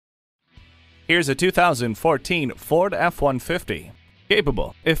Here's a 2014 Ford F-150.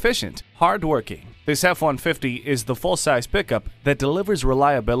 Capable, efficient, hard-working, this F-150 is the full-size pickup that delivers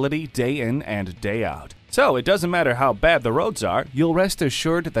reliability day in and day out. So it doesn't matter how bad the roads are, you'll rest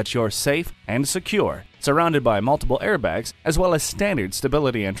assured that you're safe and secure, surrounded by multiple airbags as well as standard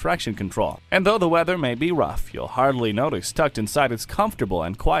stability and traction control. And though the weather may be rough, you'll hardly notice tucked inside its comfortable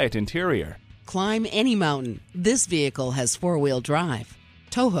and quiet interior. Climb any mountain. This vehicle has four-wheel drive.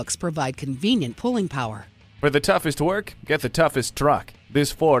 Tow hooks provide convenient pulling power. For the toughest work, get the toughest truck.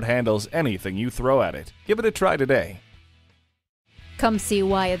 This Ford handles anything you throw at it. Give it a try today. Come see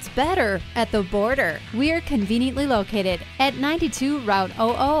why it's better at the border. We're conveniently located at 92 Route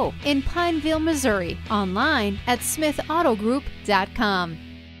 00 in Pineville, Missouri. Online at smithautogroup.com.